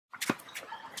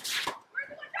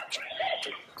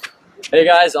Hey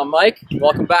guys, I'm Mike.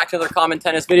 Welcome back to another Common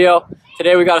Tennis video.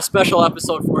 Today we got a special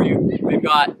episode for you. We've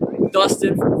got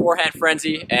Dustin from Forehand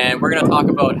Frenzy, and we're going to talk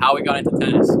about how we got into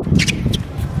tennis.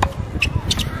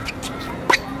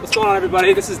 What's going on,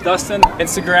 everybody? This is Dustin,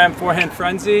 Instagram Forehand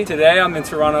Frenzy. Today I'm in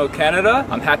Toronto, Canada.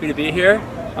 I'm happy to be here.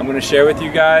 I'm going to share with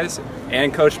you guys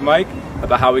and Coach Mike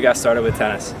about how we got started with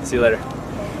tennis. See you later.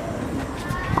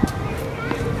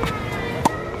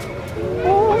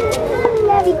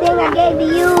 Everything I gave to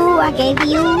you, I gave to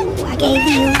you, I gave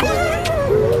to you.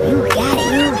 You got it,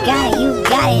 you got it, you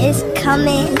got it. It's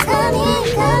coming,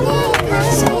 coming, coming,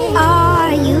 coming. So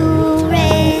are you ready?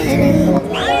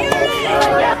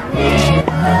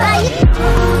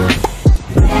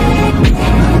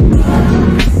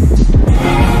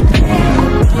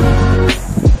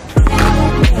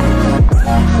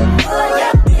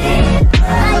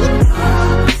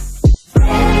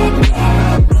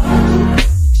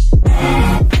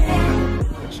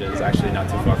 Actually not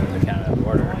too far from the Canada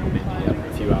border, maybe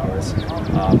a few hours.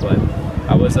 But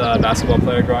I was a basketball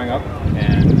player growing up,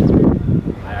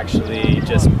 and I actually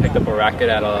just picked up a racket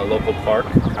at a local park,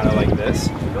 kind of like this,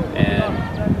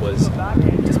 and was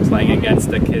just playing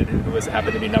against a kid who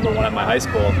happened to be #1 at my high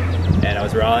school. And I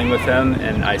was rallying with him,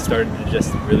 and I started to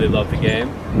just really love the game,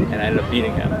 and I ended up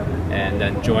beating him. And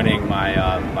then joining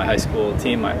my my high school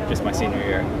team, just my senior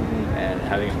year, and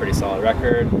having a pretty solid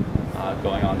record.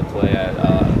 Going on to play at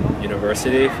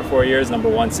university for 4 years,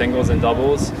 #1 singles and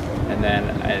doubles, and then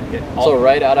So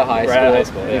right out of high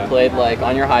school, yeah. You played like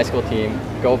on your high school team,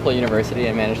 go play university,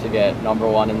 and managed to get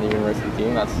 #1 in the university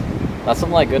team. That's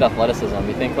some like good athleticism.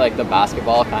 You think like the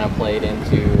basketball kind of played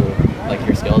into like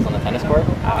your skills on the tennis court?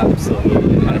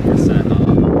 Absolutely, 100%.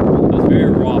 I was a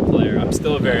very raw player. I'm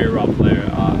still a very raw player.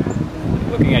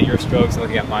 Looking at your strokes,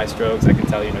 looking at my strokes, I can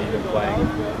tell you've been playing.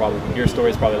 Probably your story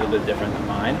is probably a little bit different than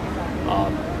mine.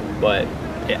 But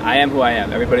I am who I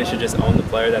am. Everybody should just own the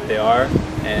player that they are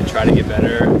and try to get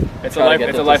better. It's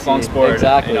a lifelong sport.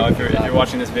 Exactly. You know, if you're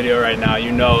watching this video right now,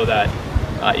 you know that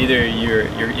either you're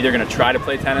either going to try to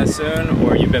play tennis soon,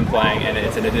 or you've been playing, and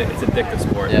it's addictive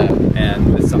sport. Yeah.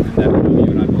 And it's something that you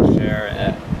and I both share,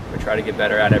 and we try to get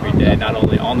better at every day, not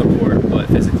only on the court but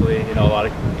physically. You know,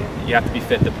 you have to be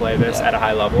fit to play this at a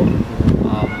high level,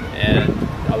 and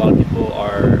a lot of people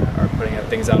are putting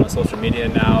things out on social media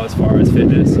now as far as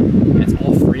fitness. And it's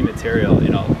all free material. You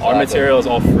know, our material is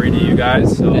all free to you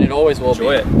guys, so and it always will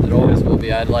enjoy be. It always will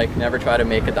be. I'd like never try to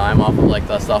make a dime off of like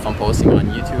the stuff I'm posting on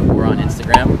YouTube or on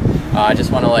Instagram. I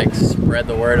just want to like spread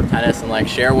the word of tennis and like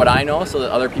share what I know so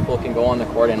that other people can go on the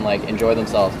court and like enjoy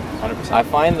themselves. 100%. I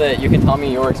find that you can tell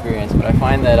me your experience, but I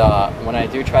find that when I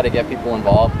do try to get people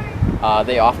involved,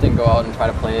 they often go out and try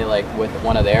to play like with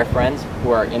one of their friends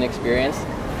who are inexperienced,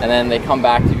 and then they come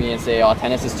back to me and say, "Oh,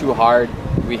 tennis is too hard.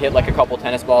 We hit like a couple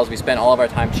tennis balls. We spend all of our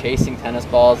time chasing tennis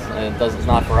balls, and it's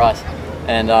not for us."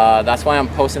 And that's why I'm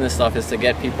posting this stuff, is to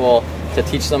get people, to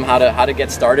teach them how to get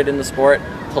started in the sport,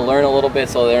 to learn a little bit,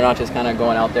 so they're not just kind of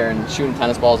going out there and shooting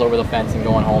tennis balls over the fence and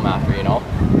going home after. You know,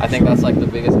 I think that's like the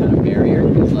biggest kind of barrier,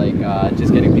 is like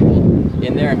just getting people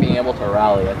in there and being able to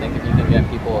rally. I think if you can get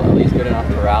people at least good enough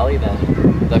to rally, then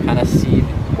they'll kind of see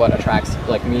what attracts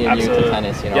like me and Absolutely. you to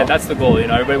tennis. You know? Yeah, that's the goal. You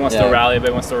know, everybody wants to rally,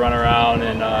 everybody wants to run around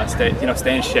and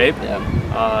stay in shape.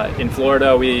 Yeah. In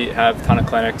Florida, we have a ton of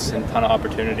clinics and a ton of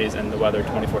opportunities, and the weather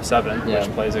 24/7, Yeah.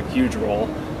 which plays a huge role.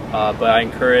 But I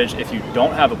encourage, if you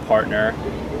don't have a partner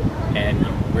and you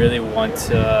really want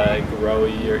to grow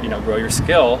your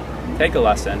skill, take a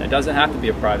lesson. It doesn't have to be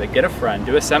a private. Get a friend.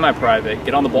 Do a semi-private.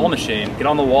 Get on the ball machine. Get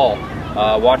on the wall.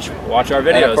 Watch our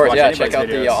videos. And of course, watch check out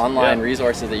videos. the online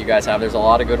resources that you guys have. There's a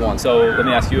lot of good ones. So let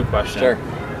me ask you a question. Sure.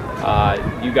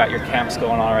 You got your camps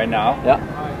going on right now. Yeah.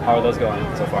 How are those going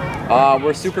so far?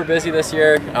 We're super busy this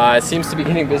year. It seems to be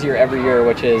getting busier every year,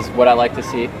 which is what I like to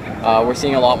see. We're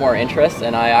seeing a lot more interest,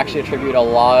 and I actually attribute a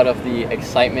lot of the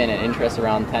excitement and interest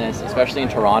around tennis, especially in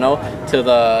Toronto, to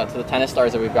the tennis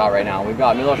stars that we've got right now. We've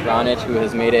got Milos Raonic, who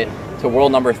has made it to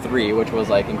world #3, which was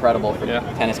like incredible for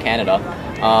Tennis Canada.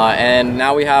 And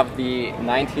now we have the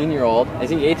 19-year-old,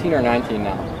 is he 18 or 19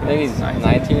 now? I think he's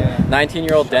 19.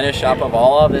 19-year-old Denis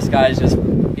Shapovalov. This guy's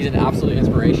he's an absolute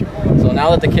inspiration. So now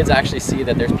that the kids actually see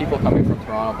that there's people coming from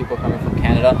Toronto, people coming from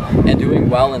Canada, and doing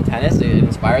well in tennis, it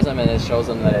inspires them, and it shows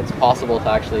them that it's possible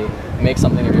to actually make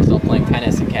something of yourself playing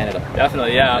tennis in Canada.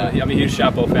 Definitely, yeah. I'm a huge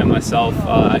Chapo fan myself.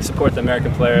 I support the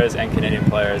American players and Canadian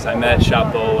players. I met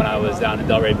Chapo when I was down in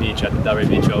Delray Beach at the Delray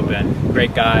Beach Open.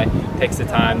 Great guy, takes the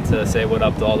time to say what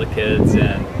up to all the kids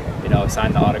and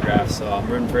sign the autographs. So I'm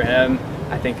rooting for him.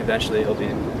 I think eventually he'll be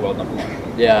world #1.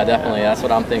 Yeah, definitely. That's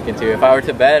what I'm thinking too. If I were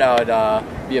to bet, I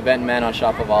would be a betting man on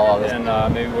Shapovalov.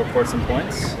 And maybe we'll report some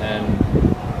points and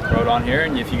wrote on here.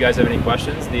 And if you guys have any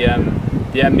questions,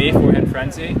 DM me, Forehand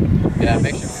Frenzy. Yeah,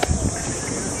 make sure.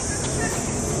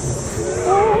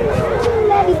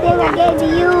 Everything I gave to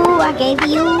you, I gave to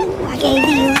you, I gave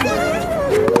to you.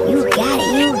 You got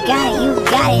it, you got it, you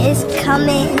got it. It's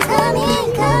coming,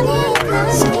 coming, coming,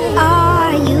 coming. So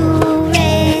are you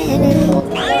ready?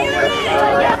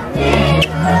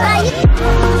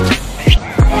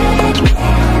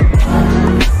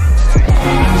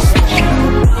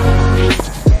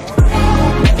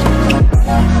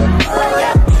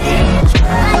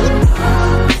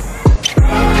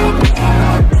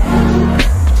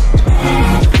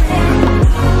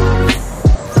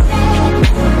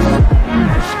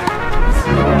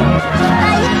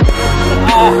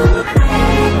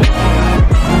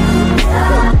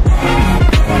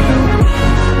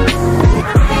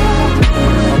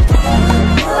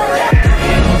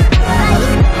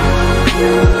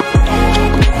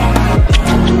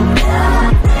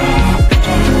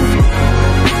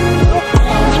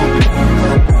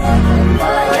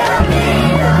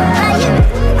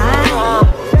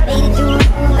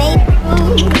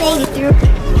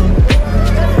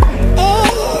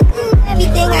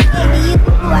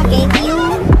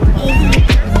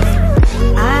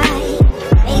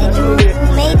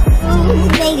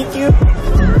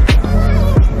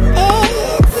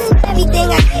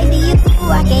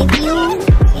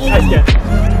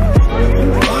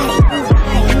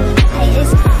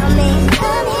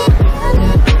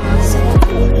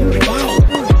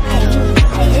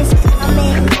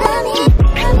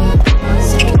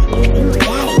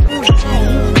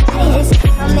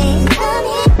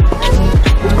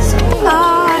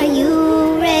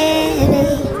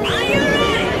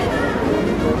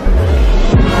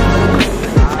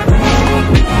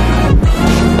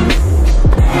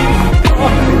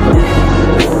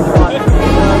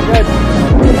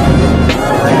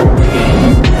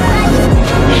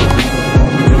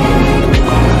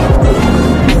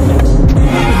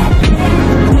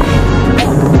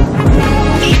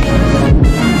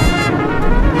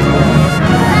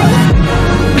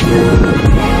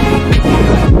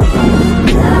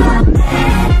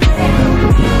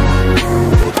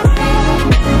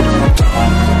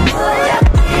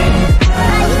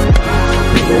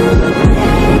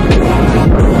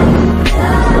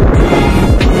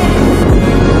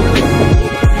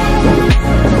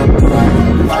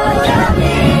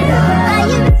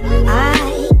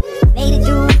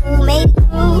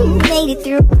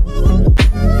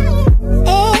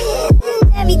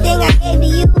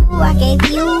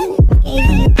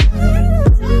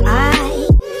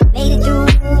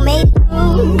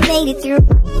 Through.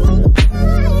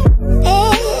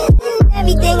 And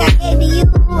everything I gave to you,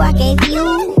 I gave to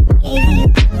you.